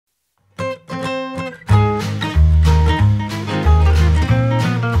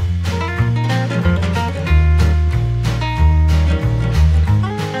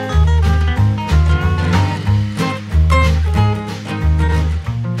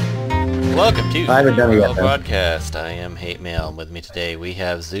welcome to I haven't done it WROL yet, though. Broadcast. I am Hate Mail, and with me today we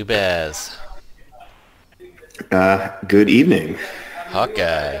have Zubaz, Good evening.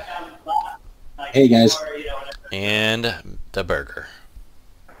 Hawkeye, Hey guys. and the Burger.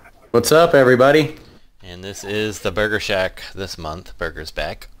 What's up, everybody? And this is the Burger Shack this month. Burger's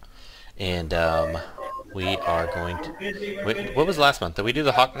back. And we are going to... Wait, what was last month? Did we do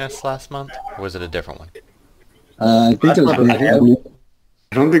the Hawk Nest last month? Or was it a different one? I think it was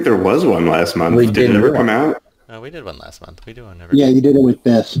I don't think there was one last month. We Did didn't it ever do come out? Oh, we did one last month. We do one every... Yeah, you did it with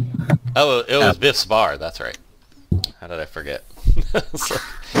Biff. Oh, it was Biff's Bar. That's right. How did I forget? So,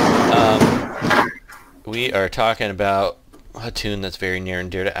 we are talking about a tune that's very near and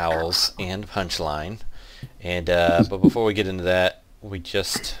dear to owls and Punchline. And but before we get into that, we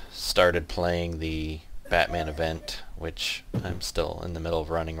just started playing the Batman event, which I'm still in the middle of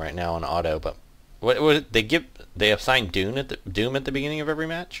running right now on auto. But what they assign Doom at the beginning of every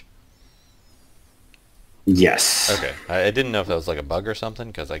match? Yes. Okay, I didn't know if that was like a bug or something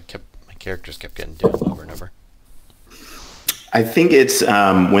because my characters kept getting Doom over and over. I think it's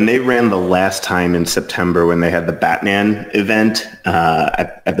when they ran the last time in September when they had the Batman event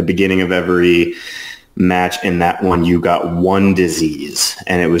at the beginning of every match. In that one, you got one disease,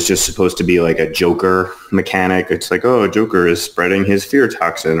 and it was just supposed to be like a Joker mechanic. It's like, oh, Joker is spreading his fear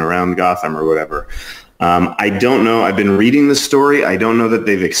toxin around Gotham or whatever. I don't know. I've been reading the story. I don't know that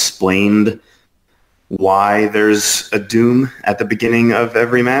they've explained why there's a Doom at the beginning of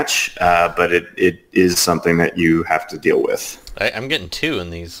every match, but it is something that you have to deal with. I'm getting 2 in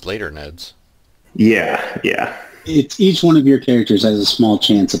these later nodes. Yeah. It's each one of your characters has a small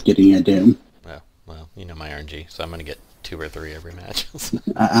chance of getting a Doom. Oh, well, you know my RNG, so I'm going to get 2 or 3 every match.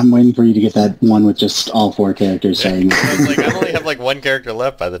 I'm waiting for you to get that one with just all 4 characters saying. I only have like 1 character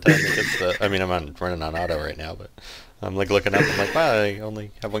left by the time it gets the... I mean, I'm running on auto right now, but I'm like looking up, I'm like, wow, I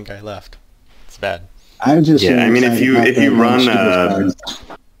only have 1 guy left. It's bad. I'm just Yeah, I mean, if you run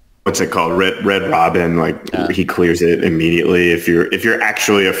stupid what's it called, Red Robin, he clears it immediately. If you're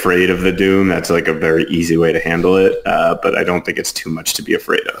actually afraid of the Doom, that's like a very easy way to handle it. But I don't think it's too much to be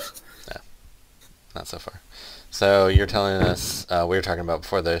afraid of. Yeah, not so far. So you're telling us we were talking about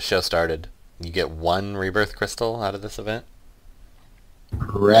before the show started. You get 1 rebirth crystal out of this event.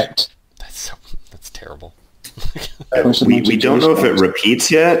 Correct. That's terrible. We don't know if it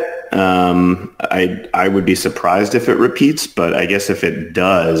repeats yet. I would be surprised if it repeats, but I guess if it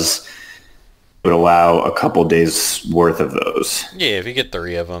does, it would allow a couple days worth of those. Yeah, if you get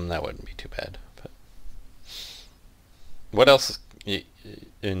 3 of them, that wouldn't be too bad. But what else?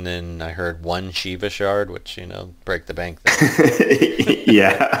 And then I heard 1 Shiva shard, which, break the bank thing.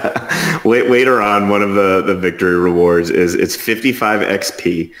 Yeah. Later on, one of the victory rewards is it's 55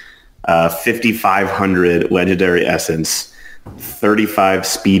 XP. 5,500 legendary essence, 35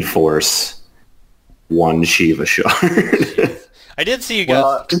 speed force, 1 Shiva shard. I did see you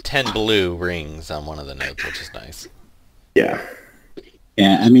got 10 blue rings on one of the notes, which is nice. Yeah.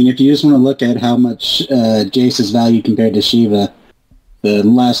 Yeah, I mean, if you just want to look at how much Jace's value compared to Shiva, the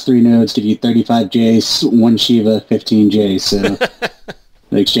last 3 nodes give you 35 Jace, 1 Shiva, 15 Jace. So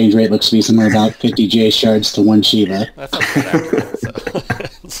the exchange rate looks to be somewhere about 50 Jace shards to 1 Shiva. That's not good after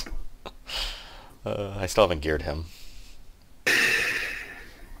that, so. I still haven't geared him.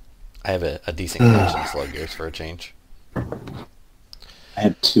 I have a decent collection of slow gears for a change. I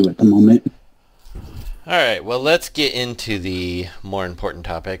have 2 at the moment. Alright, well let's get into the more important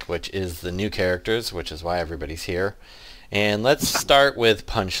topic, which is the new characters, which is why everybody's here. And let's start with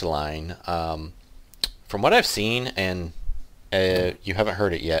Punchline. From what I've seen, and you haven't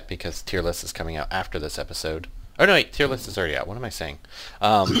heard it yet because tier list is coming out after this episode. Oh no, wait, tier list is already out. What am I saying?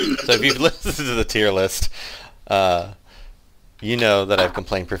 So if you've listened to the tier list, you know that I've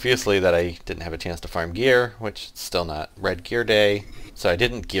complained profusely that I didn't have a chance to farm gear, which is still not red gear day. So I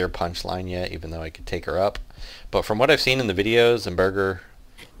didn't gear Punchline yet, even though I could take her up. But from what I've seen in the videos, and Burger,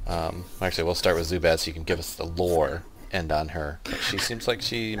 actually we'll start with Zubaz so you can give us the lore end on her. But she seems like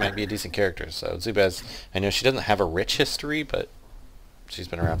she might be a decent character. So Zubaz, I know she doesn't have a rich history, but she's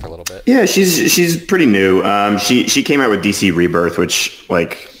been around for a little bit. Yeah, she's pretty new. She came out with DC Rebirth, which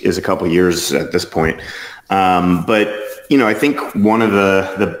is a couple years at this point. But I think one of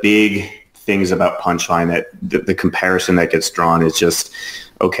the big things about Punchline that the comparison that gets drawn is just,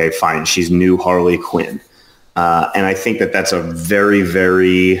 okay, fine, she's new Harley Quinn. And I think that's a very,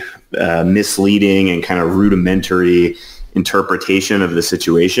 very misleading and kind of rudimentary interpretation of the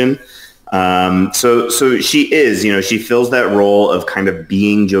situation. So she is, she fills that role of kind of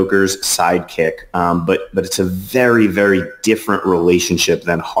being Joker's sidekick, but it's a very, very different relationship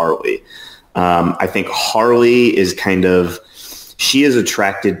than Harley. I think Harley is she is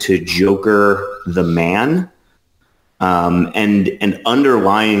attracted to Joker the man. And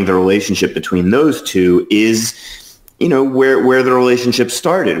underlying the relationship between those two is, where the relationship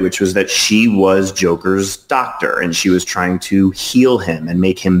started, which was that she was Joker's doctor and she was trying to heal him and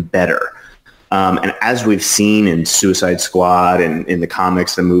make him better. And as we've seen in Suicide Squad and in the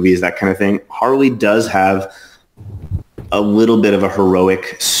comics, the movies, that kind of thing, Harley does have a little bit of a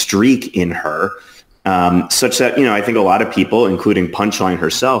heroic streak in her, such that, I think a lot of people, including Punchline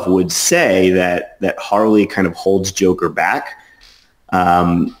herself, would say that Harley kind of holds Joker back.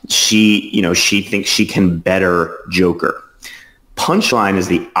 She thinks she can better Joker. Punchline is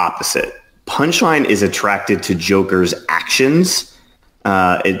the opposite. Punchline is attracted to Joker's actions.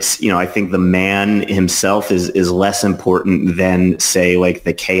 I think the man himself is less important than, say, like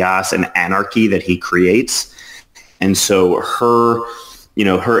the chaos and anarchy that he creates. And so her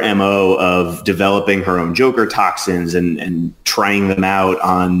MO of developing her own Joker toxins and trying them out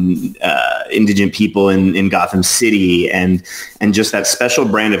on indigent people in Gotham City and just that special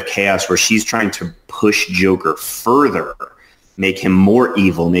brand of chaos where she's trying to push Joker further, make him more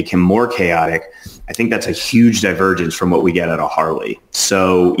evil, make him more chaotic. I think that's a huge divergence from what we get out of Harley.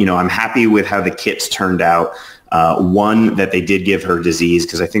 So, I'm happy with how the kits turned out. One, that they did give her disease,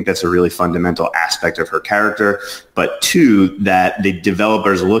 because I think that's a really fundamental aspect of her character. But two, that the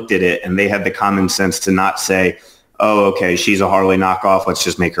developers looked at it and they had the common sense to not say, oh, okay, she's a Harley knockoff, let's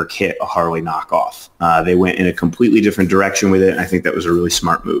just make her kit a Harley knockoff. They went in a completely different direction with it, and I think that was a really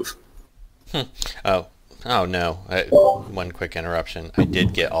smart move. Oh no. One quick interruption. I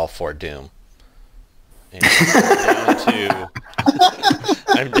did get all 4 Doom. And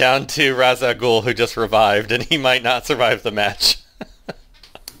I'm down to Ra's al Ghul, who just revived, and he might not survive the match.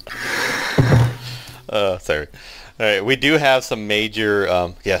 Sorry. All right, we do have some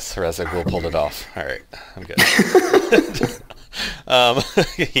major... yes, Ra's al Ghul pulled it off. All right, I'm good.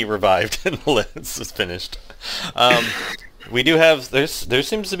 He revived, and the list is finished. We do have... There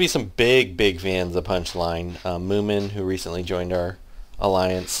seems to be some big fans of Punchline. Moomin, who recently joined our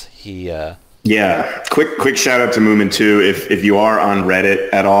alliance, he... Yeah, quick shout out to Moomin too. If you are on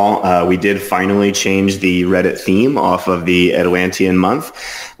Reddit at all, we did finally change the Reddit theme off of the Atlantean month.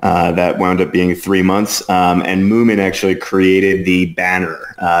 That wound up being 3 months. And Moomin actually created the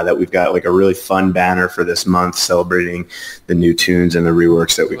banner that we've got, like a really fun banner for this month celebrating the new tunes and the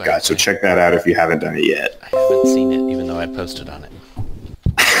reworks that we've got. So check that out if you haven't done it yet. I haven't seen it, even though I posted on it.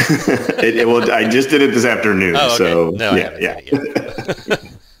 I just did it this afternoon. Oh, okay. So no, yeah. I haven't seen it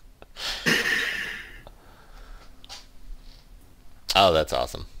yet. Oh, that's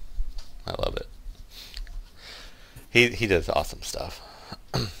awesome. I love it. He does awesome stuff.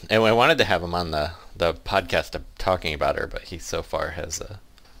 And I wanted to have him on the podcast talking about her, but he so far has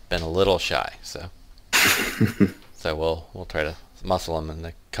been a little shy. So we'll try to muscle him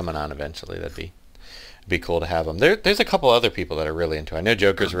into coming on eventually. That'd be cool to have him. There's a couple other people that are really into it. I know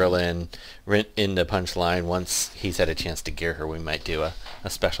Joker's really into Punchline. Once he's had a chance to gear her, we might do a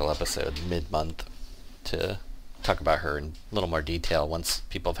special episode mid-month to talk about her in a little more detail once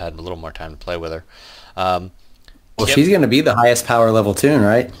people have had a little more time to play with her. Well, she's going to be the highest power level tune,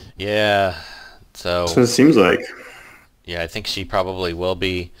 right? Yeah. So it seems like. Yeah, I think she probably will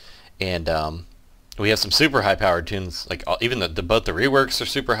be. And we have some super high-powered tunes. Like even both the reworks are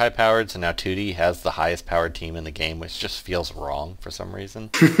super high-powered, so now 2D has the highest-powered team in the game, which just feels wrong for some reason.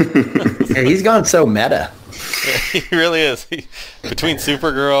 Yeah, he's gone so meta. He really is. Between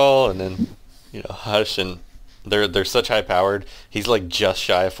Supergirl and then Hush and... They're such high powered. He's like just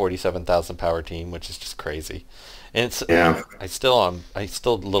shy of 47,000 power team, which is just crazy. And it's I still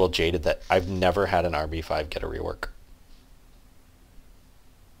a little jaded that I've never had an RB5 get a rework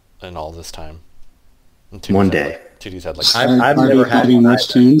in all this time. One day. 2D's had like I've never had much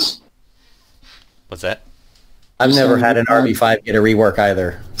tunes. What's that? I've never had an RB5 get a rework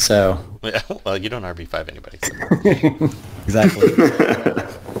either. So well, you don't RB5 anybody. So. Exactly.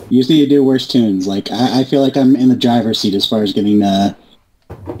 You just need to do worse tunes. Like I feel like I'm in the driver's seat as far as getting an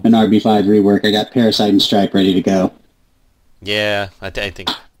RB5 rework. I got Parasite and Stripe ready to go. Yeah, I think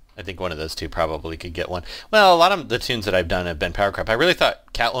one of those two probably could get one. Well, a lot of the tunes that I've done have been power crap. I really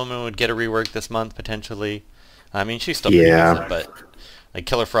thought Catwoman would get a rework this month potentially. I mean, she's still pretty decent, but like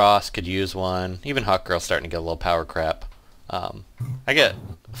Killer Frost could use one. Even Hawkgirl's starting to get a little power crap. I get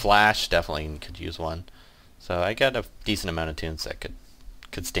Flash definitely could use one. So I got a decent amount of tunes that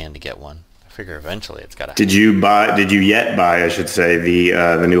could stand to get one. I figure eventually it's got to. Did you yet buy, I should say,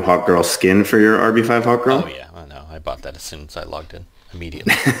 the new Hawkgirl skin for your RB5 Hawkgirl? Oh yeah, I know. I bought that as soon as I logged in.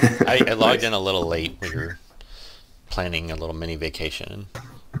 Immediately. I logged in a little late. We were planning a little mini vacation.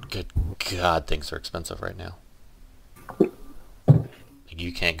 Good God, things are expensive right now.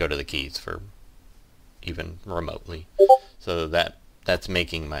 you can't go to the keys for even remotely. So that's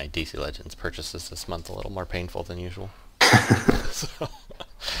making my DC Legends purchases this month a little more painful than usual. So,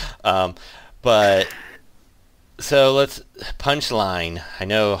 so let's Punchline. I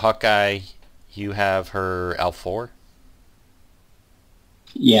know Hawkeye, you have her L4.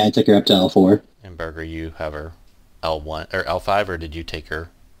 Yeah, I took her up to L4. And Burger, you have her L1 or L5, or did you take her?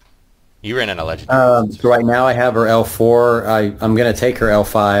 You ran in a legendary. So right now I have her L4. I'm going to take her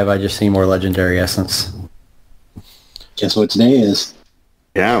L5. I just need more legendary essence. Guess what today is?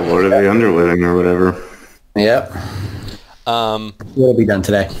 Yeah, Lord of the Underliving or whatever. Yep. It'll be done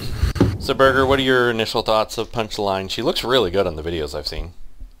today. So Burger, what are your initial thoughts of Punchline? She looks really good on the videos I've seen.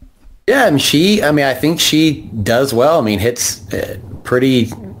 Yeah, I think she does well. I mean, hits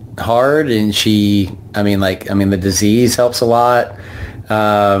pretty hard, and the disease helps a lot.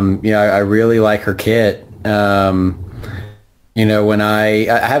 I really like her kit. When I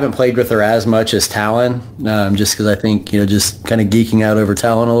haven't played with her as much as Talon, just because I think, just kind of geeking out over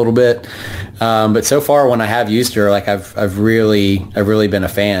Talon a little bit. But so far when I have used her, like I've really been a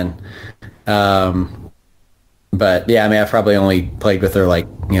fan. But yeah, I've probably only played with her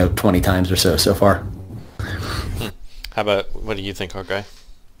 20 times or so far. How about, what do you think, Hawkeye?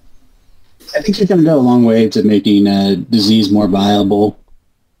 I think she's going to go a long way to making disease more viable.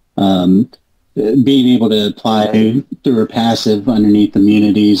 Being able to apply through her passive underneath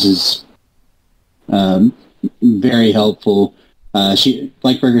immunities is very helpful. She,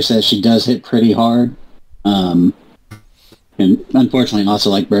 like Burger says, she does hit pretty hard. And unfortunately, also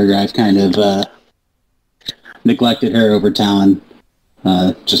like Burger, I've kind of neglected her over Talon,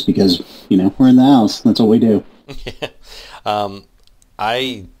 just because, we're in the house. That's what we do. Yeah.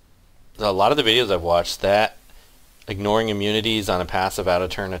 A lot of the videos I've watched, that ignoring immunities on a passive out of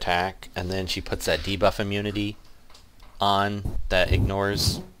turn attack, and then she puts that debuff immunity on that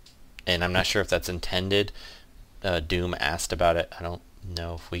ignores, and I'm not sure if that's intended. Doom asked about it. I don't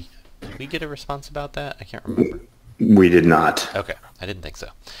know if did we get a response about that? I can't remember. We did not. Okay, I didn't think so.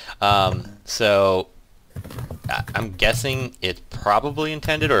 So I'm guessing it's probably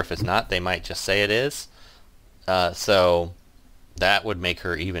intended, or if it's not, they might just say it is. So that would make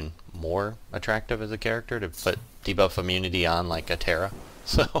her even more attractive as a character, to put debuff immunity on like a Terra.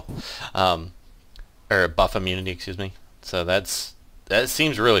 So, or buff immunity, excuse me. So that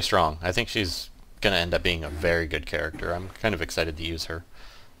seems really strong. I think she's going to end up being a very good character. I'm kind of excited to use her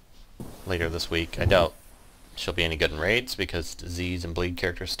later this week. I doubt she'll be any good in raids because disease and bleed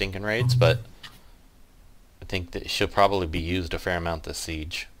characters stink in raids, but I think that she'll probably be used a fair amount this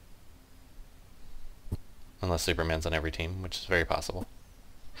siege. Unless Superman's on every team, which is very possible.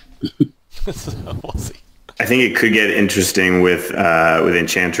 So we'll see. I think it could get interesting with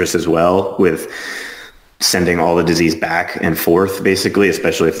Enchantress as well, with sending all the disease back and forth, basically,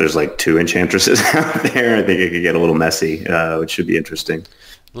 especially if there's two Enchantresses out there. I think it could get a little messy, which should be interesting.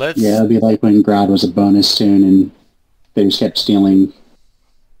 Yeah, it'd be like when Grodd was a bonus tune and they just kept stealing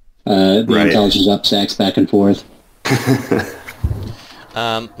the intelligence up stacks back and forth.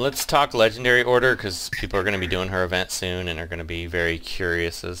 Let's talk Legendary Order, because people are going to be doing her event soon and are going to be very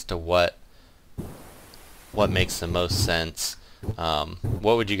curious as to what makes the most sense.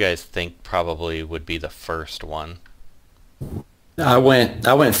 What would you guys think probably would be the first one? I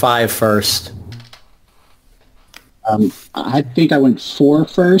went 5 first. I think I went 4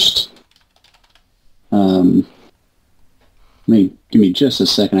 first. Give me just a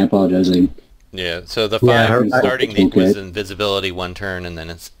second. I apologize. Yeah, so the 5 starting was invisibility 1 turn, and then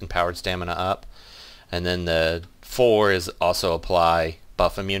it's empowered stamina up. And then the 4 is also apply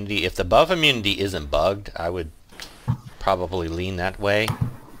buff immunity. If the buff immunity isn't bugged, I would probably lean that way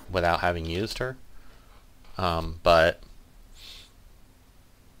without having used her. But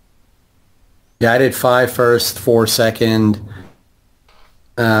yeah, I did 5 first, 4 second,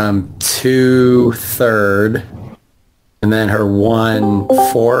 2 third, and then her 1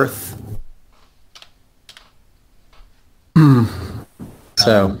 fourth.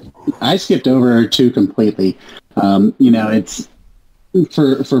 So I skipped over 2 completely. It's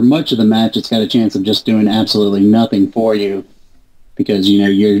for much of the match, it's got a chance of just doing absolutely nothing for you, because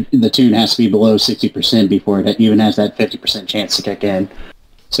the tune has to be below 60% before it even has that 50% chance to kick in.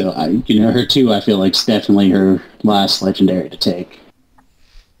 So her 2, I feel like, is definitely her last legendary to take.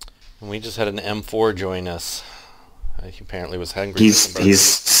 We just had an M4 join us. He apparently was hungry. He's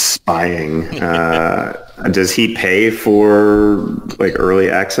spying. Does he pay for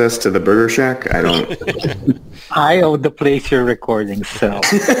early access to the Burger Shack? I don't. I own the place you're recording, so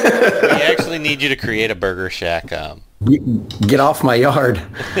we actually need you to create a Burger Shack. Get off my yard.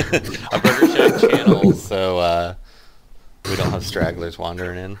 A Burger Shack channel. So We don't have stragglers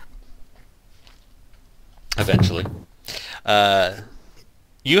wandering in. Eventually.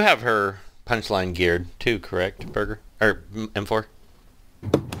 You have her punchline geared too, correct, Burger? Or M4?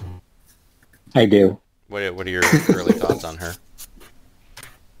 I do. What are your early thoughts on her?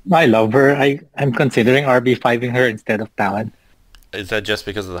 I love her. I'm considering RB5ing her instead of Talon. Is that just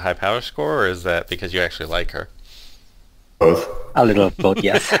because of the high power score, or is that because you actually like her? Both. A little of both,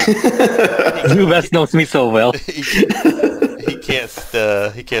 yes. You best knows me so well. He can't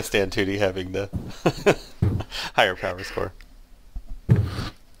stand Tootie having the higher power score.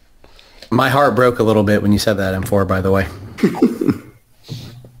 My heart broke a little bit when you said that, M4, by the way.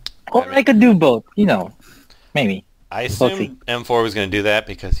 Or I could do both, maybe. I We'll see. assumed M4 was going to do that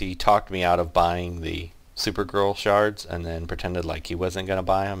because he talked me out of buying the Supergirl shards and then pretended like he wasn't going to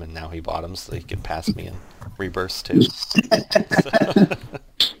buy them, and now he bought them so he could pass me in rebirths too.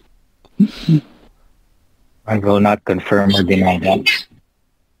 I will not confirm or deny that.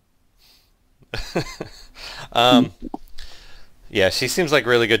 Yeah, she seems like a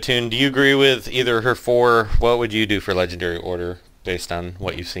really good tune. Do you agree with either her 4? What would you do for Legendary Order based on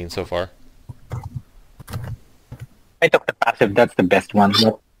what you've seen so far? I took the passive. That's the best one.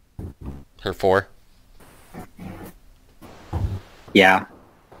 Her 4? Yeah.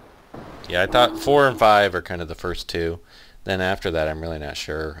 Yeah, I thought 4 and 5 are kind of the first two. Then after that, I'm really not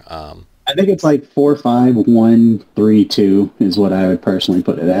sure. I think it's like 4, 5, 1, 3, 2 is what I would personally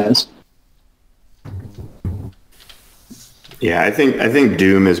put it as. Yeah, I think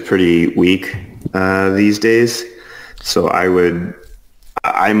Doom is pretty weak these days. So I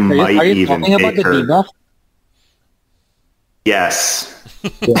might Are you even talking about take the her. debuff? Yes.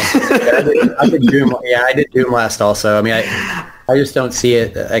 I did Doom. Yeah, I did Doom last also. I mean, I just don't see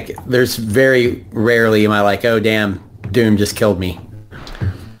it. Like, there's very rarely am I like, oh damn, Doom just killed me.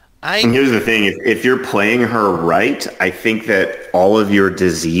 And here's the thing, if you're playing her right, I think that all of your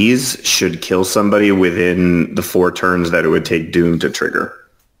disease should kill somebody within the 4 turns that it would take Doom to trigger.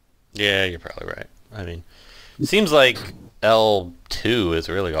 Yeah, you're probably right. I mean, it seems like L2 is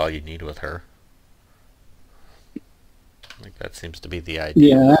really all you need with her. Like, that seems to be the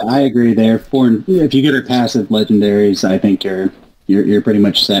idea. Yeah, I agree there. If you get her passive legendaries, I think you're pretty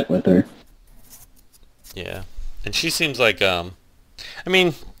much set with her. Yeah. And she seems like, I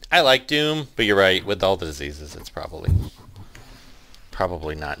mean, I like Doom, but you're right, with all the diseases, it's probably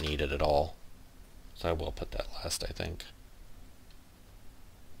not needed at all. So I will put that last, I think.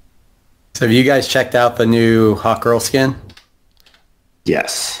 So have you guys checked out the new Hawk Girl skin?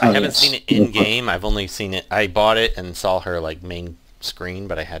 Yes. I haven't yes. seen it in-game. I've only seen it... I bought it and saw her, like, main screen,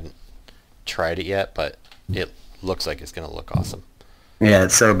 but I hadn't tried it yet, but it looks like it's going to look awesome. Yeah,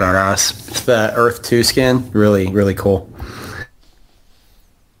 it's so badass. It's the Earth 2 skin. Really, really cool.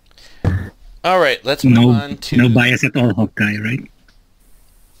 All right, let's move on to... No bias at all, Hawkeye, right?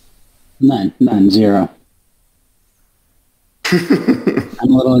 None, 0.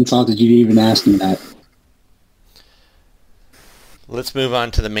 I'm a little insulted you didn't even ask me that. Let's move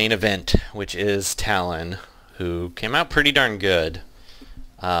on to the main event, which is Talon, who came out pretty darn good.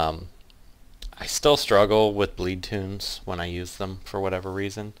 I still struggle with bleed tunes when I use them for whatever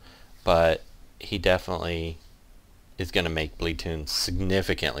reason, but he definitely is going to make bleed tunes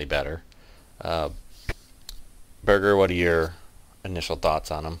significantly better. Burger, what are your initial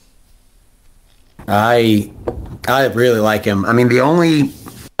thoughts on him? I really like him. I mean, the only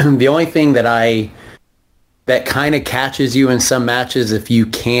thing that kind of catches you in some matches if you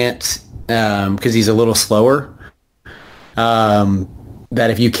can't, because he's a little slower, that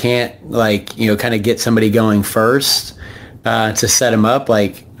if you can't, like, kind of get somebody going first to set him up,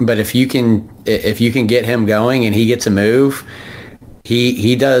 like, but if you can get him going and he gets a move,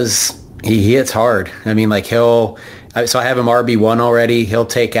 he hits hard. I mean, like, so I have him RB1 already. He'll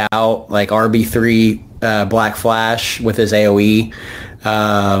take out like RB3 Black Flash with his AoE.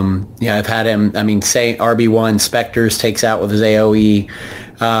 I've had him, I mean, say RB1 Spectres takes out with his AoE.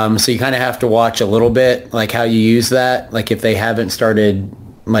 So you kind of have to watch a little bit like how you use that. Like if they haven't started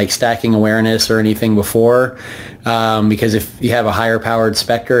like stacking awareness or anything before, because if you have a higher powered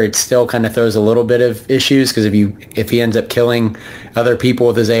Spectre, it still kind of throws a little bit of issues, because if he ends up killing other people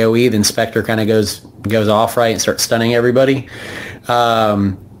with his AoE, then Spectre kind of goes off, right, and starts stunning everybody.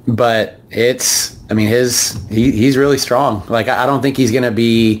 But he's really strong. Like, I don't think he's going to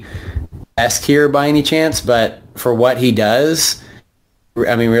be S tier by any chance, but for what he does,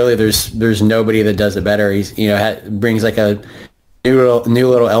 I mean, really, there's nobody that does it better. He's, brings like a new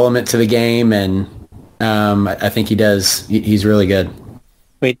little element to the game, and I think he's really good.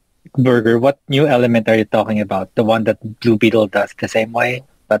 Wait, Burger, what new element are you talking about? The one that Blue Beetle does the same way,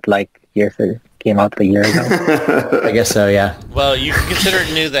 but like years came out a year ago. I guess so, yeah. Well, you can consider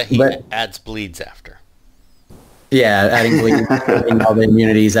it new that he But- adds bleeds after. Yeah, adding bleed, adding all the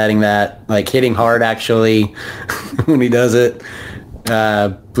immunities, adding that, like hitting hard actually when he does it.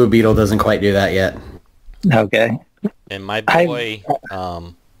 Blue Beetle doesn't quite do that yet. Okay. And my boy,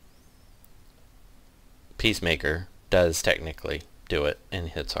 Peacemaker, does technically do it and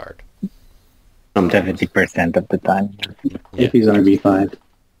hits hard. 70% of the time. Yeah. If he's RB5.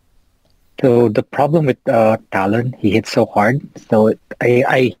 So the problem with Talon, he hits so hard. So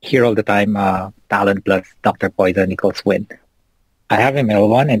I hear all the time, Talon plus Dr. Poison equals win. I have him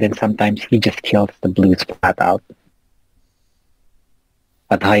L1, and then sometimes he just kills the blues flat out.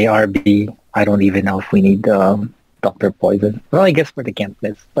 At high RB, I don't even know if we need Dr. Poison. Well, I guess for the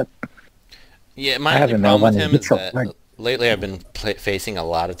Kentless, but Yeah, I my have only him problem with L1, him and is it's so that hard. lately I've been facing a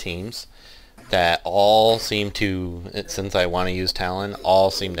lot of teams that all seem to, since I want to use Talon,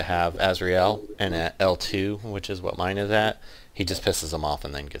 all seem to have Azrael, and at L2, which is what mine is at, he just pisses them off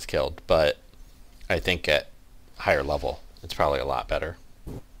and then gets killed. But I think at higher level, it's probably a lot better.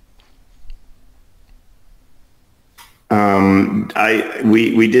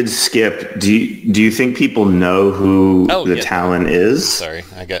 We did skip. Do you think people know who the yeah. Talon is? Sorry,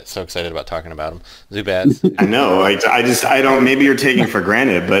 I got so excited about talking about him. Zubaz. I know. I don't. Maybe you're taking for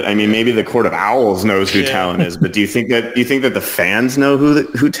granted, but I mean, maybe the Court of Owls knows who Talon is. But do you think that the fans know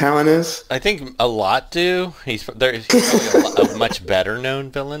who Talon is? I think a lot do. He's probably a much better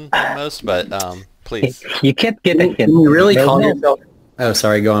known villain than most, but please. you can't get a hit. Can you really There's call no- yourself... Oh,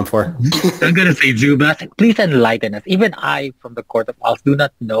 sorry, go on for. I'm gonna say Zubas. Please enlighten us. Even I, from the Court of Owls, do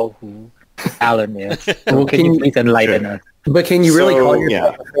not know who Talon is. So Well, can you please enlighten us? But can you really So, call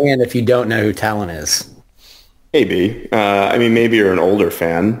yourself a fan if you don't know who Talon is? Maybe. I mean, maybe you're an older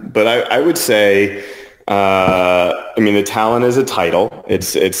fan, but I would say, I mean, the Talon is a title.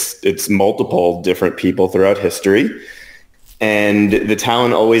 It's multiple different people throughout history, and the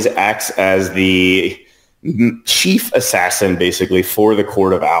Talon always acts as the chief assassin, basically, for the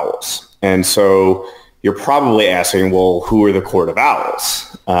Court of Owls. And so you're probably asking, well, who are the Court of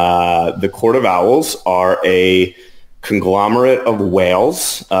Owls? The Court of Owls are a conglomerate of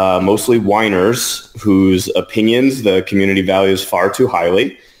whales, mostly whiners, whose opinions the community values far too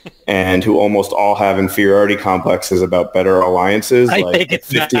highly, and who almost all have inferiority complexes about better alliances, I like think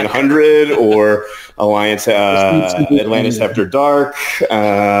it's 1500 or Alliance Atlantis After Dark.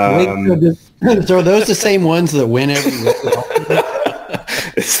 So are those the same ones that win every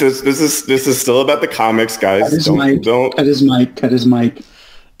This is still about the comics, guys. Cut his mic. Don't. Cut his mic. Cut his mic.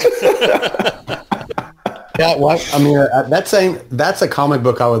 Yeah, what? I mean, that's a comic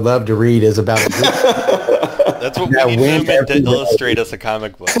book I would love to read. Is about a group That's what Yeah, we win need Newman to every illustrate us a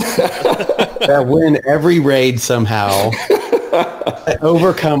comic book. that win every raid somehow, that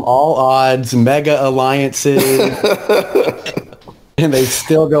overcome all odds, mega alliances, and they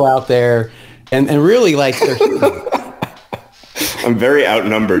still go out there and really like they're human. I'm very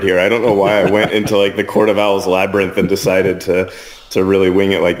outnumbered here. I don't know why I went into like the Court of Owls labyrinth and decided to really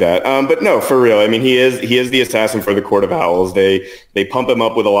wing it like that. But no, for real. I mean, he is the assassin for the Court of Owls. They pump him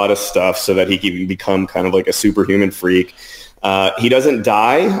up with a lot of stuff so that he can become kind of like a superhuman freak. He doesn't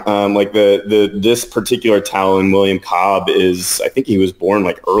die. Like this particular Talon, William Cobb, I think he was born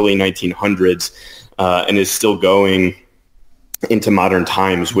like early 1900s and is still going into modern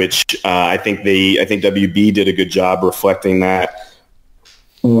times, which I think WB did a good job reflecting that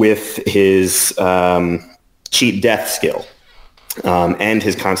with his cheat death skill. And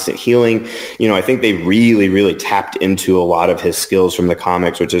his constant healing. You know, I think they really, really tapped into a lot of his skills from the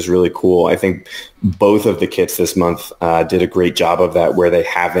comics, which is really cool. I think both of the kits this month did a great job of that, where they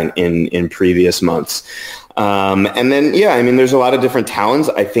haven't in previous months. And then, yeah, I mean, there's a lot of different Talons.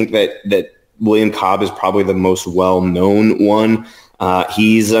 I think that William Cobb is probably the most well-known one.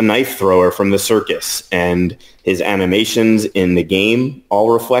 He's a knife thrower from the circus, and his animations in the game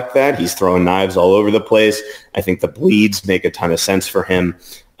all reflect that. He's throwing knives all over the place. I think the bleeds make a ton of sense for him.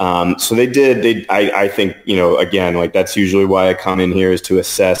 So I think, you know, again, like that's usually why I come in here, is to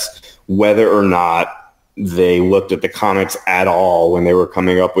assess whether or not they looked at the comics at all when they were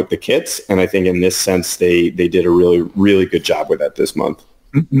coming up with the kits. And I think in this sense, they did a really, really good job with that this month.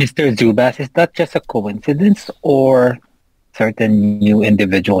 Mr. Zubas, is that just a coincidence, or certain new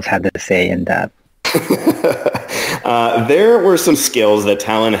individuals had a say in that? There were some skills that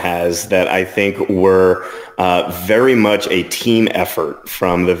Talon has that I think were very much a team effort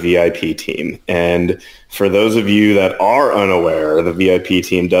from the VIP team. And for those of you that are unaware, the VIP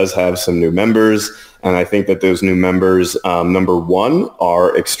team does have some new members. And I think that those new members, number one,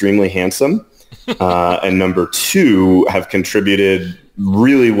 are extremely handsome. And number two, have contributed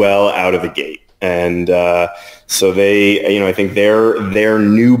really well out of the gate. and so they, I think their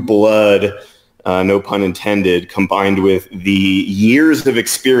new blood, no pun intended, combined with the years of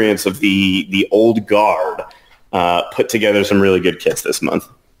experience of the old guard, put together some really good kits this month.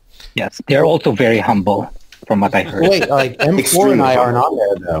 Yes, they're also very humble, from what I heard. Wait, like M4 and I aren't on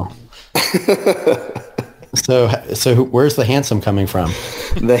there though. So where's the handsome coming from?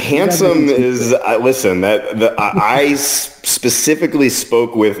 The handsome is listen. I specifically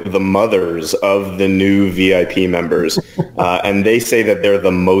spoke with the mothers of the new VIP members, and they say that they're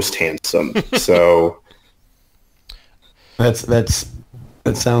the most handsome. So that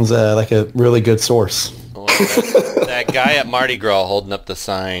sounds like a really good source. Well, that guy at Mardi Gras holding up the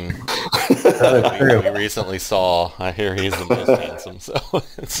sign we recently saw. I hear he's the most handsome. So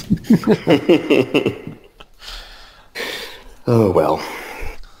it's... Oh, well.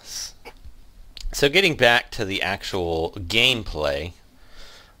 So getting back to the actual gameplay,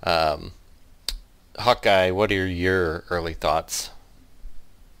 Hawkeye, what are your early thoughts?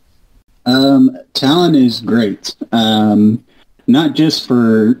 Talon is great. Not just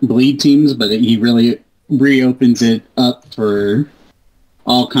for bleed teams, but he really reopens it up for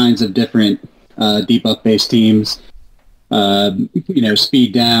all kinds of different debuff-based teams.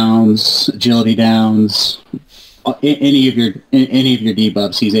 Speed downs, agility downs, any of your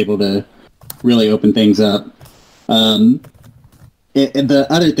debuffs, he's able to really open things up. And the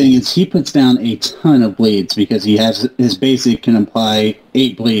other thing is he puts down a ton of bleeds because he has his basic can apply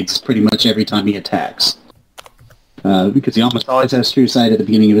 8 bleeds pretty much every time he attacks. Because he almost always has True Sight at the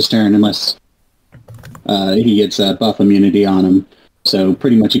beginning of his turn unless he gets buff immunity on him. So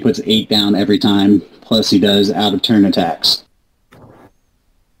pretty much he puts 8 down every time, plus he does out of turn attacks.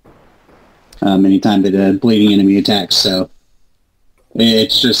 Anytime that a bleeding enemy attacks. So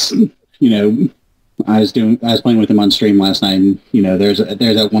it's just, I was playing with him on stream last night, and there's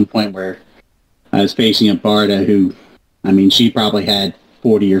at one point where I was facing a Barda who, she probably had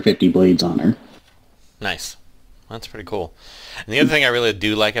 40 or 50 bleeds on her. Nice. That's pretty cool. And the other thing I really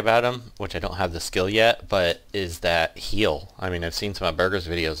do like about him, which I don't have the skill yet, but is that heal. I've seen some of Burger's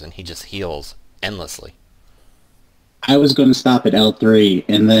videos, and he just heals endlessly. I was going to stop at L3,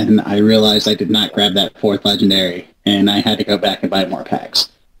 and then I realized I did not grab that 4th legendary, and I had to go back and buy more packs.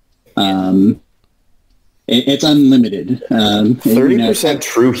 It's unlimited. 30%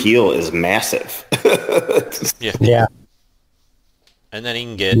 true heal is massive. Yeah. And then he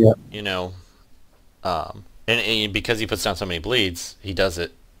can get, and because he puts down so many bleeds, he does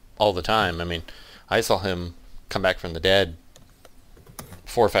it all the time. I saw him come back from the dead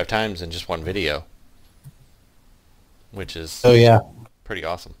 4 or 5 times in just one video, which is pretty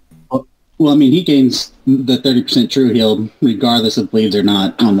awesome. Well, he gains the 30% true heal regardless if bleeds or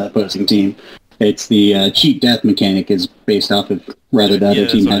not on the opposing team. It's the cheat death mechanic is based off of whether the other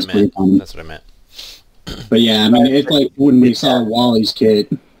team has bleeds on them. That's what I meant. But yeah, it's like when we saw Wally's kit,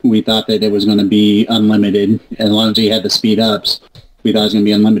 we thought that it was going to be unlimited. As long as he had the speed ups, we thought it was going to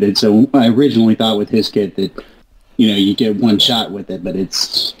be unlimited. So I originally thought with his kit that, you get one shot with it, but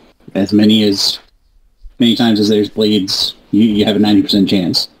it's as many times as there's bleeds, you have a 90%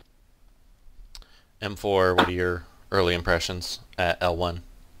 chance. M4, what are your early impressions at L1?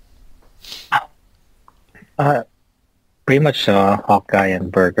 Pretty much Hawkeye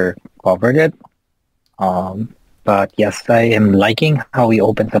and Burger covered it. But yes, I am liking how he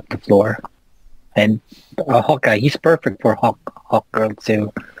opens up the floor. And Hawkeye, he's perfect for Hawkgirl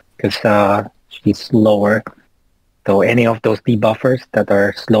too, because she's slower. So any of those debuffers that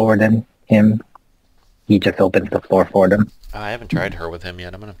are slower than him, he just opens the floor for them. I haven't tried her with him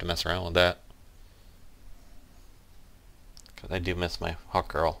yet. I'm going to have to mess around with that. Because I do miss my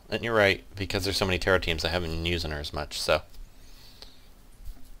Hawkgirl. And you're right, because there's so many Terra teams, I haven't been using her as much, so...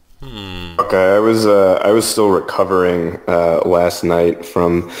 Okay, I was still recovering last night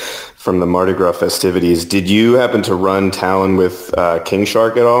from the Mardi Gras festivities. Did you happen to run Talon with King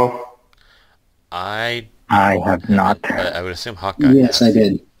Shark at all? I have not. I would assume Hawkeye. Yes, I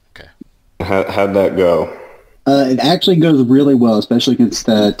did. Okay. How'd that go? It actually goes really well, especially against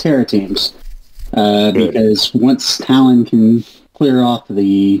Terra teams, because once Talon can clear off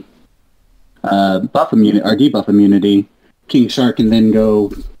the buff immunity or debuff immunity, King Shark can then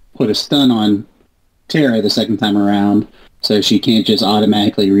go put a stun on Terra the second time around, so she can't just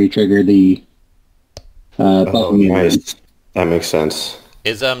automatically re-trigger the buff immunity. Nice. That makes sense.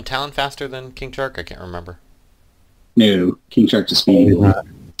 Is Talon faster than King Shark? I can't remember. No, King Shark's a speed. Oh,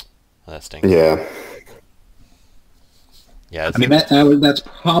 that stinks. Yeah. Yeah, that's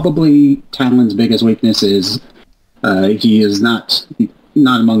probably Talon's biggest weakness is he is not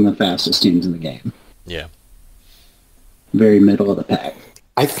among the fastest teams in the game. Yeah. Very middle of the pack.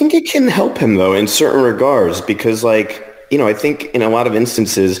 I think it can help him though in certain regards because like, I think in a lot of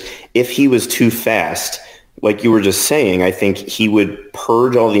instances, if he was too fast, like you were just saying, I think he would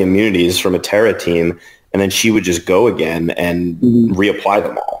purge all the immunities from a Terra team and then she would just go again and reapply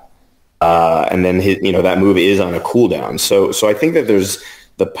them all. And then that move is on a cooldown. So I think that there's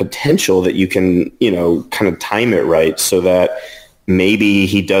the potential that you can, kind of time it right so that maybe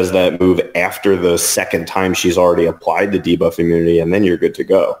he does that move after the second time she's already applied the debuff immunity, and then you're good to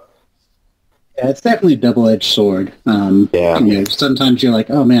go. Yeah, it's definitely a double-edged sword. Sometimes you're like,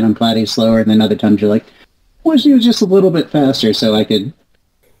 oh man, I'm glad he's slower, and then other times you're like, I wish he was just a little bit faster so I could,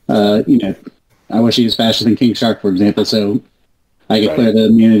 I wish he was faster than King Shark, for example, so I could clear the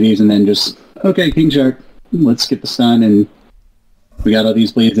immunities and then just, okay, King Shark, let's get the stun, and we got all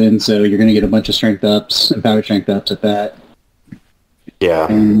these bleeds in, so you're going to get a bunch of strength ups and power strength ups at that. Yeah,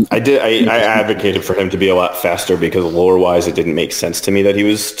 I advocated for him to be a lot faster because lore-wise it didn't make sense to me that he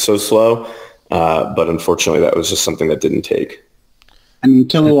was so slow, but unfortunately that was just something that didn't take. I mean,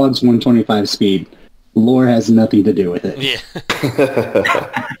 Kilowog's 125 speed. Lore has nothing to do with it. Yeah.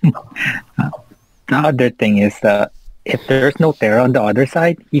 The other thing is, if there's no Terra on the other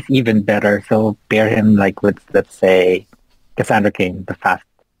side, he's even better. So pair him like with, let's say, Cassandra King, I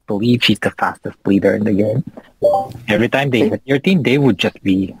believe she's the fastest bleeder in the game. Every time they hit your team, they would just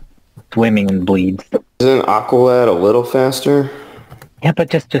be swimming in bleeds. Isn't Aqualad a little faster? Yeah, but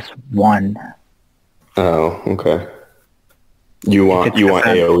just one. Oh, okay. You want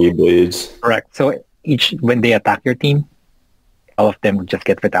AoE bleeds. Correct. So when they attack your team, all of them would just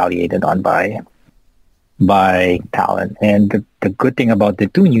get retaliated on by Talon. And the good thing about the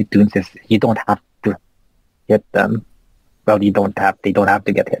two new tunes is you don't have to hit them. Well, they don't have to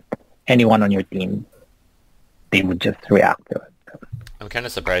get hit. Anyone on your team, they would just react to it. I'm kind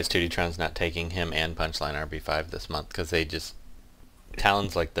of surprised 2D-Tron's not taking him and Punchline RB5 this month because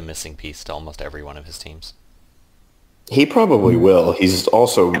Talon's like the missing piece to almost every one of his teams. He probably will. He's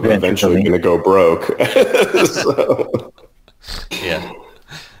also eventually going to go broke. So. Yeah.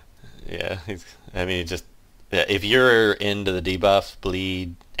 Yeah. If you're into the debuff,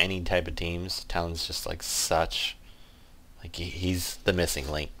 bleed, any type of teams, Talon's just like such... Like he's the missing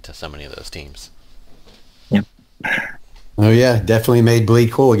link to so many of those teams. Yep. Oh yeah, definitely made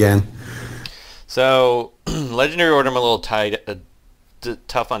bleed cool again. So Legendary Order, I'm a little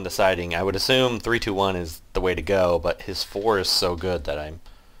tough on deciding. I would assume 3-2-1 is the way to go, but his 4 is so good that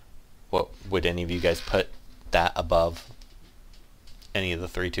what would any of you guys put that above any of the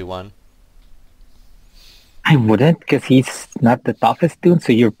 3-2-1? I wouldn't, because he's not the toughest dude,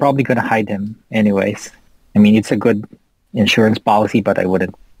 so you're probably gonna hide him anyways. I mean, it's a good insurance policy, but I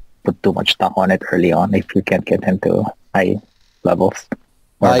wouldn't put too much stock on it early on if you can't get him to high levels.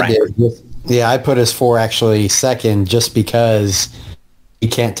 I did. Yeah, I put his 4 actually second just because he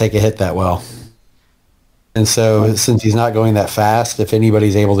can't take a hit that well. And so since he's not going that fast, if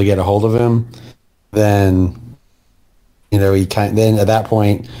anybody's able to get a hold of him, then then at that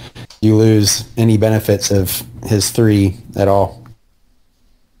point you lose any benefits of his 3 at all.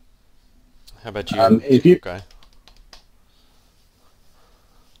 How about you? If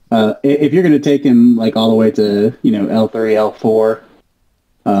you're going to take him like all the way to, L3, L4,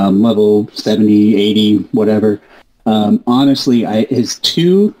 level 70, 80, whatever, honestly, his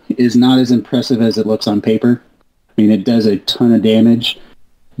 2 is not as impressive as it looks on paper. I mean, it does a ton of damage,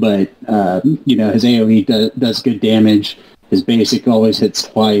 but, his AoE does good damage. His basic always hits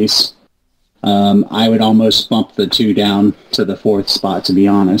twice. I would almost bump the 2 down to the 4th spot, to be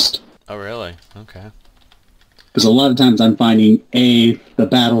honest. Oh, really? Okay. Because a lot of times I'm finding, the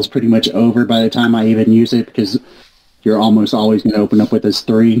battle's pretty much over by the time I even use it, because you're almost always going to open up with this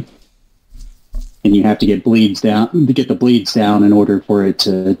 3. And you have to get the bleeds down in order for it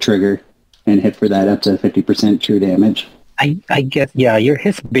to trigger and hit for that up to 50% true damage. I guess, yeah,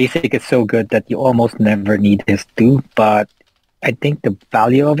 his basic is so good that you almost never need his 2, but I think the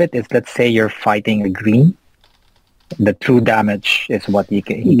value of it is, let's say you're fighting a green, the true damage is what he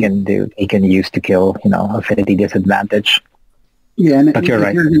can do. He can use to kill, affinity disadvantage. Yeah, but you're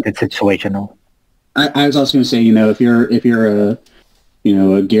right. It's situational. I was also going to say, if you're a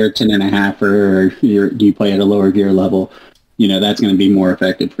gear 10.5 or you play at a lower gear level, that's going to be more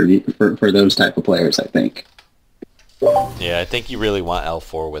effective for those type of players, I think. Yeah, I think you really want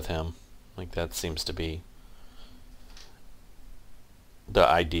L4 with him. Like that seems to be the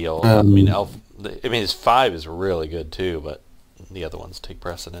ideal. His 5 is really good too, but the other ones take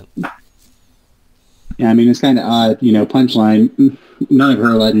precedent. Yeah, I mean, it's kind of odd. Punchline, none of her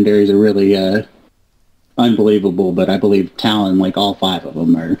legendaries are really unbelievable, but I believe Talon, like all 5 of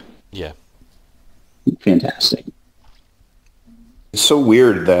them, are fantastic. It's so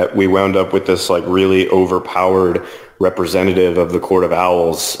weird that we wound up with this like really overpowered representative of the Court of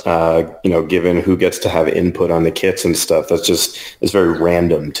Owls, given who gets to have input on the kits and stuff. It's very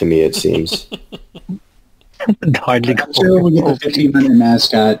random to me, it seems. Hardly. I'm sure when we get the 1500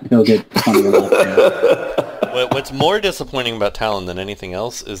 mascot, he'll get plenty of love. What's more disappointing about Talon than anything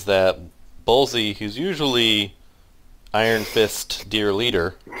else is that Bullseye, who's usually Iron Fist Dear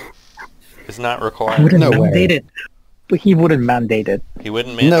Leader, is not required. He wouldn't mandate it. He wouldn't mandate it. He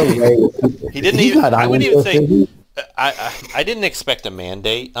wouldn't mandate it. No way. He didn't He's even. not I wouldn't even Iron Fist, is say. he? I didn't expect a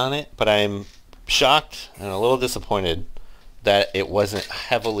mandate on it, but I'm shocked and a little disappointed that it wasn't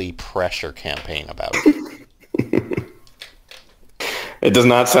heavily pressure campaign about it. It does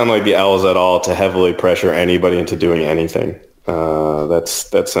not sound like the Owls at all to heavily pressure anybody into doing anything.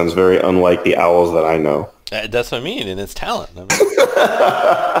 That sounds very unlike the Owls that I know. That's what I mean, and it's talent. I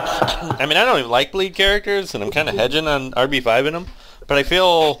don't even like bleed characters, and I'm kind of hedging on RB5 in them, but I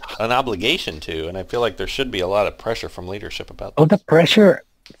feel an obligation to, and I feel like there should be a lot of pressure from leadership about that. Oh, the pressure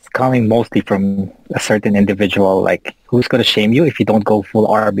is coming mostly from a certain individual, like, who's going to shame you if you don't go full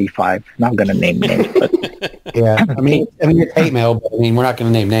RB5? Not going to name names, but... Yeah, I mean, it's hate mail, but we're not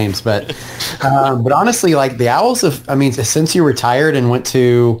going to name names. But honestly, like the Owls have, since you retired and went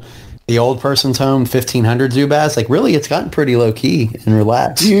to the old person's home, 1500 Zubaz, like really, it's gotten pretty low key and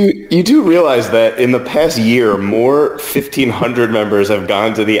relaxed. You do realize that in the past year, more 1500 members have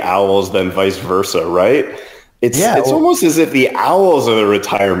gone to the Owls than vice versa, right? It's almost as if the Owls are the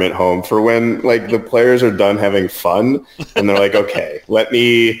retirement home for when like the players are done having fun and they're like, okay, let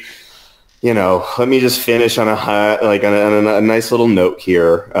me just finish on a nice little note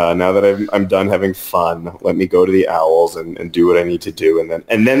here. Now that I'm done having fun, let me go to the Owls and do what I need to do,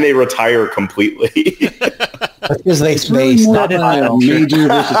 and then they retire completely. Because they stockpile major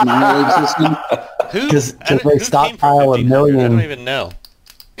versus minor league system. Because they stockpile a million. I don't even know.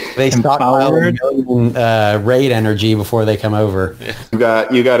 They stockpile a million raid energy before they come over.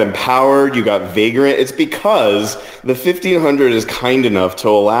 Yeah. You got Empowered, you got Vagrant. It's because the 1500 is kind enough to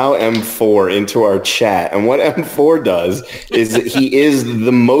allow M4 into our chat. And what M4 does is that he is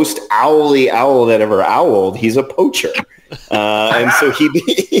the most owly owl that ever owled. He's a poacher. And so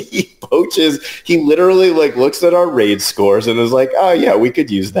he poaches. He literally like looks at our raid scores and is like, oh yeah, we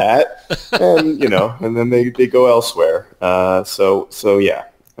could use that. And, and then they go elsewhere. So yeah.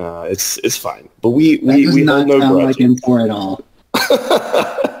 It's fine, but we hold no grudges. Like M4 at all.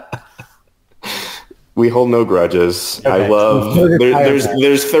 We hold no grudges. Okay. I love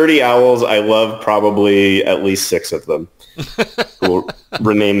there's 30 Owls. I love probably at least 6 of them. We'll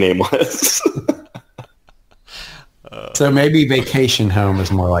rename nameless. So maybe Vacation Home is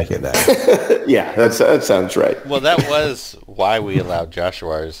more like it then. Yeah, that sounds right. Well, that was why we allowed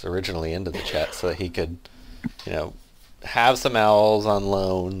Joshua's originally into the chat, so that he could, have some Owls on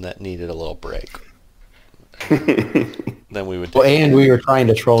loan that needed a little break. Then we would. Well, and we were trying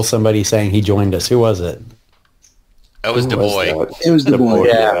to troll somebody saying he joined us. Who was it? It was Du Bois. It was Du Bois.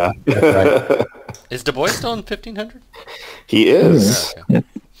 Yeah. Right. Is Du Bois still in 1500? He is. Oh, okay.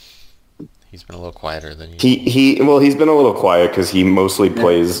 He's been a little quieter than you. He's been a little quiet because he mostly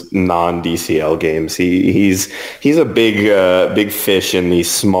plays non-DCL games. He's a big fish in the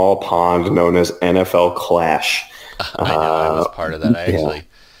small pond known as NFL Clash. I know, I was part of that. I actually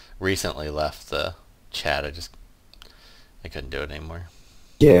recently left the chat. I couldn't do it anymore.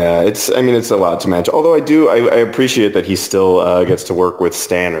 Yeah, it's a lot to manage. Although I appreciate that he still gets to work with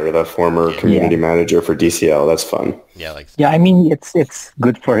Stanner, the former community manager for DCL. That's fun. Yeah, it's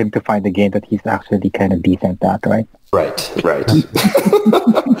good for him to find a game that he's actually kind of decent at, right? Right.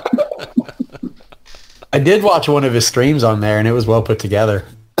 I did watch one of his streams on there, and it was well put together.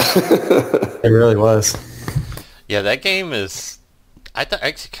 It really was. Yeah, that game is. I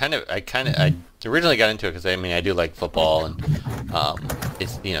originally got into it because I do like football, and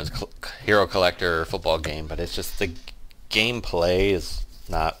it's it's hero collector football game, but it's just the gameplay is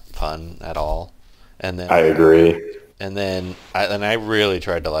not fun at all. And then I agree. And then I really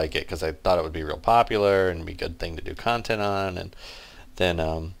tried to like it because I thought it would be real popular and be a good thing to do content on, and then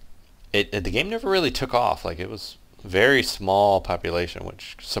the game never really took off. Like, it was very small population,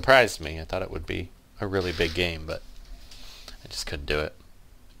 which surprised me. I thought it would be a really big game, but I just couldn't do it.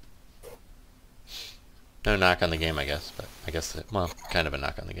 No knock on the game, I guess, but kind of a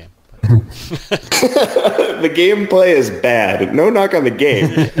knock on the game. The gameplay is bad. No knock on the game,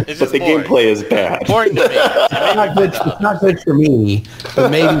 but the gameplay is bad. Boring to me. It's not good for me, but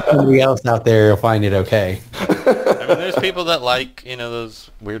maybe somebody else out there will find it okay. There's people that like,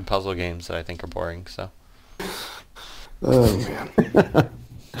 those weird puzzle games that I think are boring, so. Oh, man.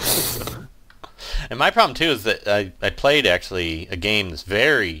 And my problem too is that I played actually a game that's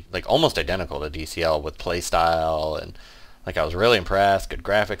very like almost identical to DCL with play style, and like I was really impressed, good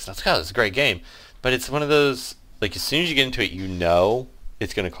graphics. I was like, oh, this is a great game. But it's one of those like as soon as you get into it, you know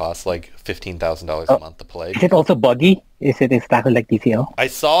it's going to cost like $15,000 a month to play. Is it also buggy? Is it exactly like DCL? I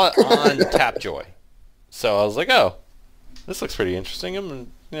saw it on Tapjoy, so I was like, oh, this looks pretty interesting.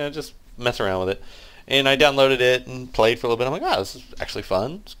 I'm gonna just mess around with it. And I downloaded it and played for a little bit. I'm like, oh, this is actually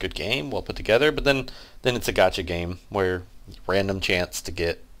fun. It's a good game, well put together. But then it's a gotcha game where random chance to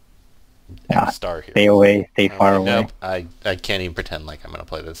get a star here. Stay away, stay far away. Nope, I can't even pretend like I'm going to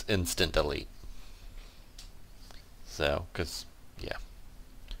play this. Instant delete. So, because, yeah.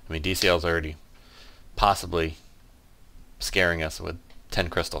 I mean, DCL's already possibly scaring us with 10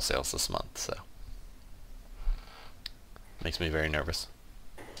 crystal sales this month, so. Makes me very nervous.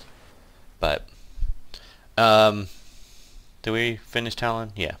 But, did we finish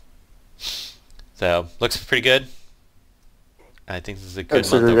Talon? Yeah. So, looks pretty good. I think this is a good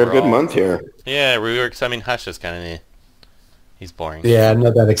month overall. Good month here. Yeah, reworks. I mean, Hush is kind of he's boring. Yeah, I'm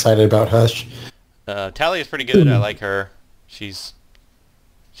not that excited about Hush. Tally is pretty good. I like her. She's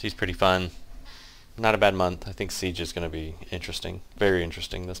pretty fun. Not a bad month. I think Siege is going to be interesting. Very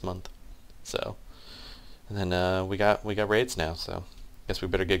interesting this month. So, and then we got raids now, so guess we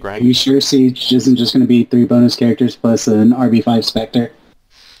better get Are grinding. you sure Siege isn't just going to be 3 bonus characters plus an RB5 Spectre?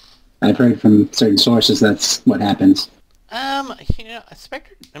 I've heard from certain sources that's what happens.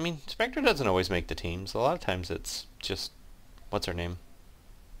 Spectre. I mean, Spectre doesn't always make the teams. A lot of times it's just what's her name,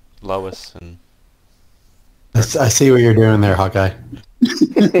 Lois, and I see what you're doing there, Hawkeye.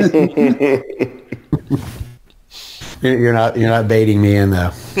 You're not baiting me in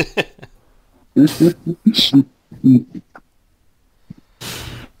though.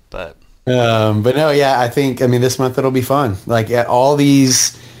 but no, yeah, I mean this month it'll be fun. Like all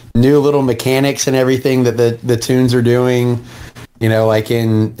these new little mechanics and everything that the tunes are doing, you know, like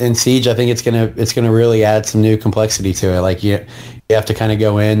in Siege, I think it's gonna really add some new complexity to it. Like you have to kind of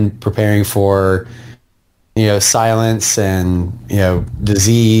go in preparing for, you know, silence and, you know,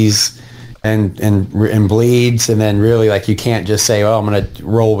 disease and bleeds, and then really like you can't just say, oh, I'm gonna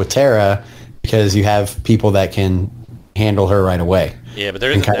roll with Terra, because you have people that can handle her right away. yeah, but there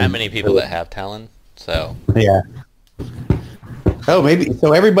isn't that many people that have Talon, so Yeah. Oh, maybe.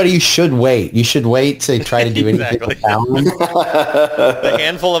 So everybody should wait. You should wait to try to do anything Exactly. with Talon. the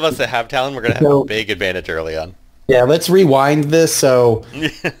handful of us that have Talon, we're gonna have a big advantage early on. Yeah, let's rewind this. So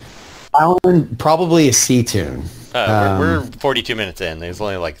Talon probably a C tune. We're 42 minutes in. There's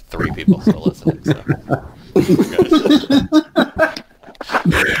only like 3 people still listening. So.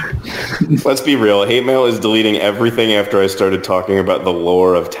 Let's be real. Hate mail is deleting everything after I started talking about the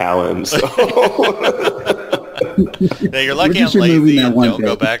lore of Talon. So. Yeah, you're lucky I'm lazy and don't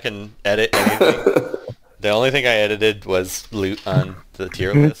go back and edit anything. The only thing I edited was loot on the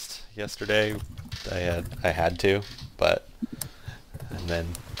tier list yesterday. I had to, but and then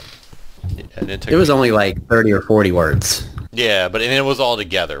It was only like 30 or 40 words. Yeah, but and it was all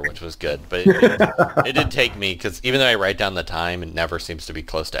together, which was good. But it did take me, because even though I write down the time, it never seems to be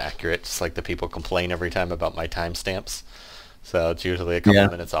close to accurate. Just like the people complain every time about my timestamps. So it's usually a couple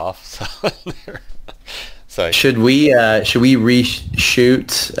of minutes off. So should we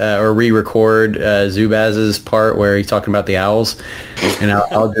reshoot or re-record Zubaz's part where he's talking about the owls? And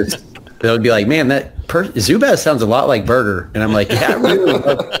they'll be like, man, Zubaz sounds a lot like Burger. And I'm like, yeah,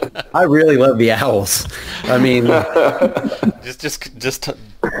 I really love the owls. I mean, just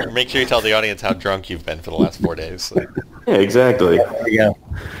make sure you tell the audience how drunk you've been for the last 4 days. So. Yeah, exactly. There you go.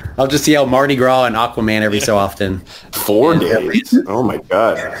 I'll just yell Mardi Gras and Aquaman every so often. 4 days? Oh my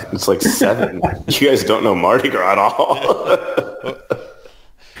god. It's like 7. You guys don't know Mardi Gras at all.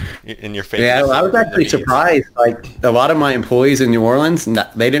 In your face. Yeah, I was actually surprised. Like a lot of my employees in New Orleans,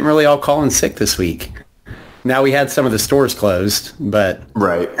 they didn't really all call in sick this week. Now we had some of the stores closed, but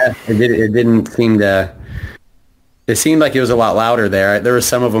right. It didn't seem to. It seemed like it was a lot louder there. There were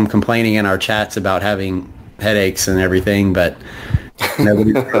some of them complaining in our chats about having headaches and everything, but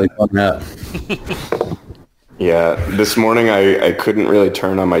nobody was really pulling up. Yeah, this morning I couldn't really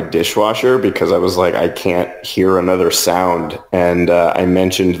turn on my dishwasher because I was like, I can't hear another sound. And I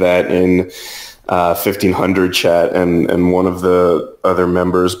mentioned that in 1500 chat, and one of the other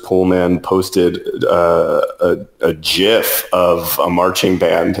members, Pullman, posted a GIF of a marching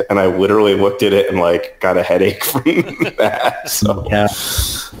band, and I literally looked at it and like got a headache from that. So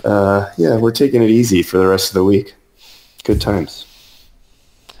yeah, we're taking it easy for the rest of the week. Good times.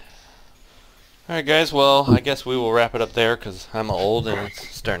 All right, guys. Well, I guess we will wrap it up there because I'm old and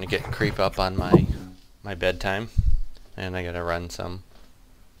it's starting to creep up on my bedtime, and I got to run some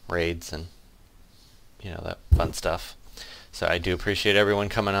raids and that fun stuff. So I do appreciate everyone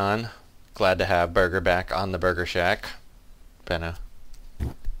coming on. Glad to have Burger back on the Burger Shack. Been a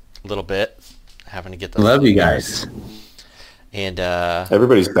little bit having to get the Love you guys. And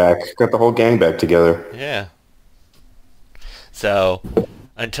everybody's back. Got the whole gang back together. Yeah. So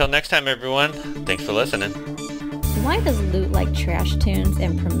until next time, everyone, thanks for listening. Why does Loot like trash tunes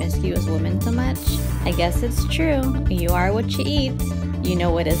and promiscuous women so much? I guess it's true. You are what you eat. You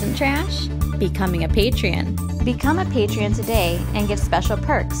know what isn't trash? Becoming a Patreon. Become a Patreon today and get special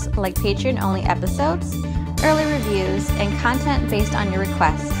perks like Patreon-only episodes, early reviews, and content based on your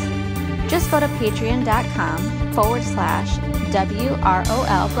requests. Just go to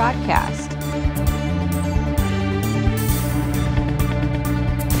patreon.com/WROL broadcast.